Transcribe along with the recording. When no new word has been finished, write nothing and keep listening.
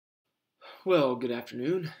Well, good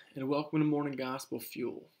afternoon, and welcome to Morning Gospel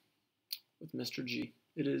Fuel with Mr. G.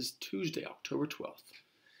 It is Tuesday, October 12th,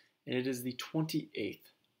 and it is the 28th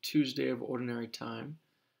Tuesday of Ordinary Time,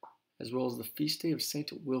 as well as the feast day of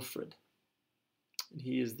Saint Wilfrid. And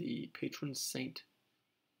he is the patron saint,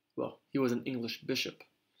 well, he was an English bishop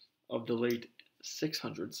of the late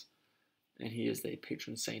 600s, and he is the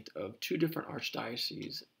patron saint of two different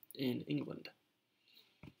archdioceses in England.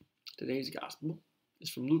 Today's Gospel is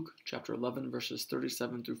from Luke chapter 11, verses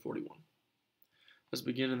 37 through 41. Let's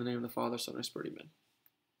begin in the name of the Father, Son, and Spirit. Amen.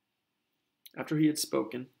 After he had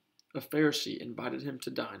spoken, a Pharisee invited him to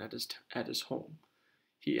dine at his home.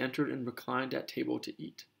 He entered and reclined at table to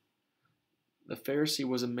eat. The Pharisee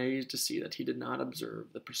was amazed to see that he did not observe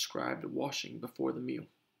the prescribed washing before the meal.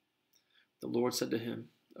 The Lord said to him,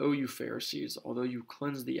 "O you Pharisees, although you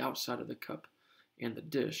cleanse the outside of the cup and the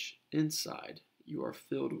dish, inside you are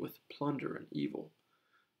filled with plunder and evil.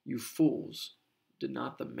 You fools, did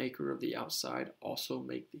not the maker of the outside also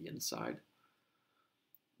make the inside?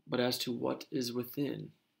 But as to what is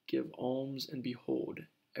within, give alms, and behold,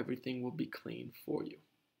 everything will be clean for you."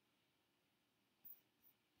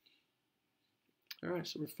 All right,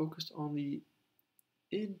 so we're focused on the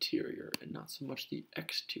interior and not so much the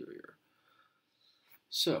exterior.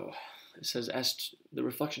 So it says, the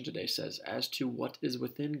reflection today says, "As to what is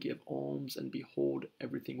within, give alms, and behold,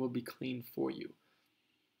 everything will be clean for you."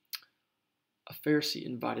 A Pharisee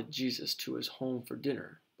invited Jesus to his home for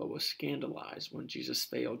dinner, but was scandalized when Jesus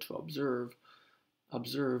failed to observe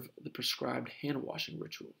the prescribed hand-washing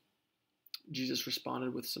ritual. Jesus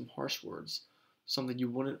responded with some harsh words, something you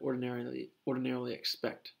wouldn't ordinarily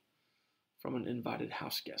expect from an invited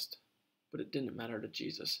house guest. But it didn't matter to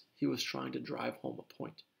Jesus. He was trying to drive home a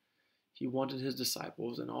point. He wanted his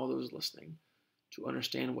disciples and all those listening to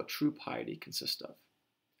understand what true piety consists of.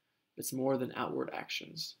 It's more than outward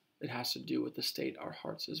actions. It has to do with the state of our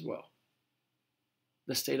hearts as well.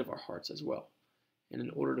 And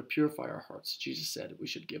in order to purify our hearts, Jesus said we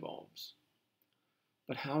should give alms.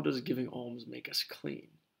 But how does giving alms make us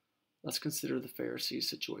clean? Let's consider the Pharisees'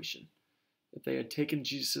 situation. If they had taken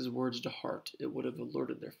Jesus' words to heart, it would have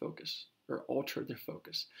altered their focus.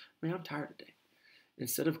 Man, I'm tired today.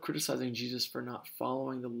 Instead of criticizing Jesus for not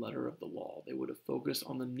following the letter of the law, they would have focused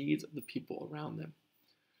on the needs of the people around them.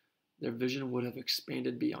 Their vision would have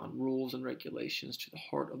expanded beyond rules and regulations to the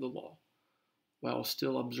heart of the law. While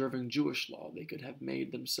still observing Jewish law, they could have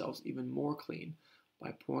made themselves even more clean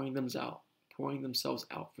by pouring themselves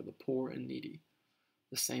out for the poor and needy.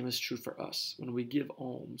 The same is true for us. When we give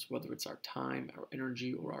alms, whether it's our time, our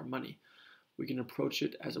energy, or our money, we can approach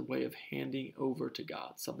it as a way of handing over to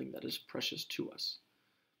God something that is precious to us.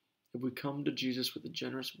 If we come to Jesus with a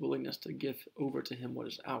generous willingness to give over to Him what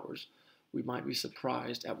is ours, we might be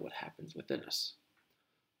surprised at what happens within us.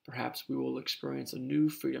 Perhaps we will experience a new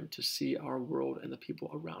freedom to see our world and the people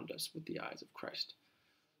around us with the eyes of Christ.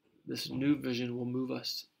 This new vision will move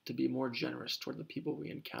us to be more generous toward the people we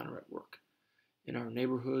encounter at work, in our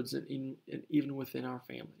neighborhoods, and even within our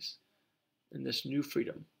families. And this new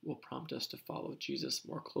freedom will prompt us to follow Jesus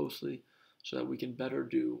more closely so that we can better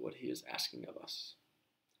do what He is asking of us.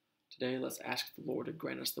 Today, let's ask the Lord to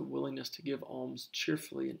grant us the willingness to give alms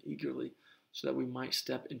cheerfully and eagerly so that we might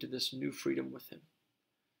step into this new freedom with Him.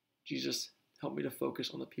 Jesus, help me to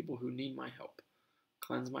focus on the people who need my help.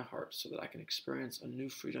 Cleanse my heart so that I can experience a new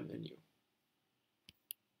freedom in you.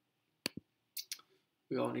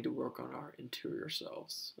 We all need to work on our interior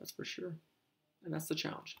selves, that's for sure. And that's the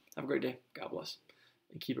challenge. Have a great day. God bless.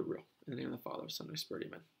 And keep it real. In the name of the Father, Son, and Spirit,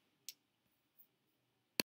 amen.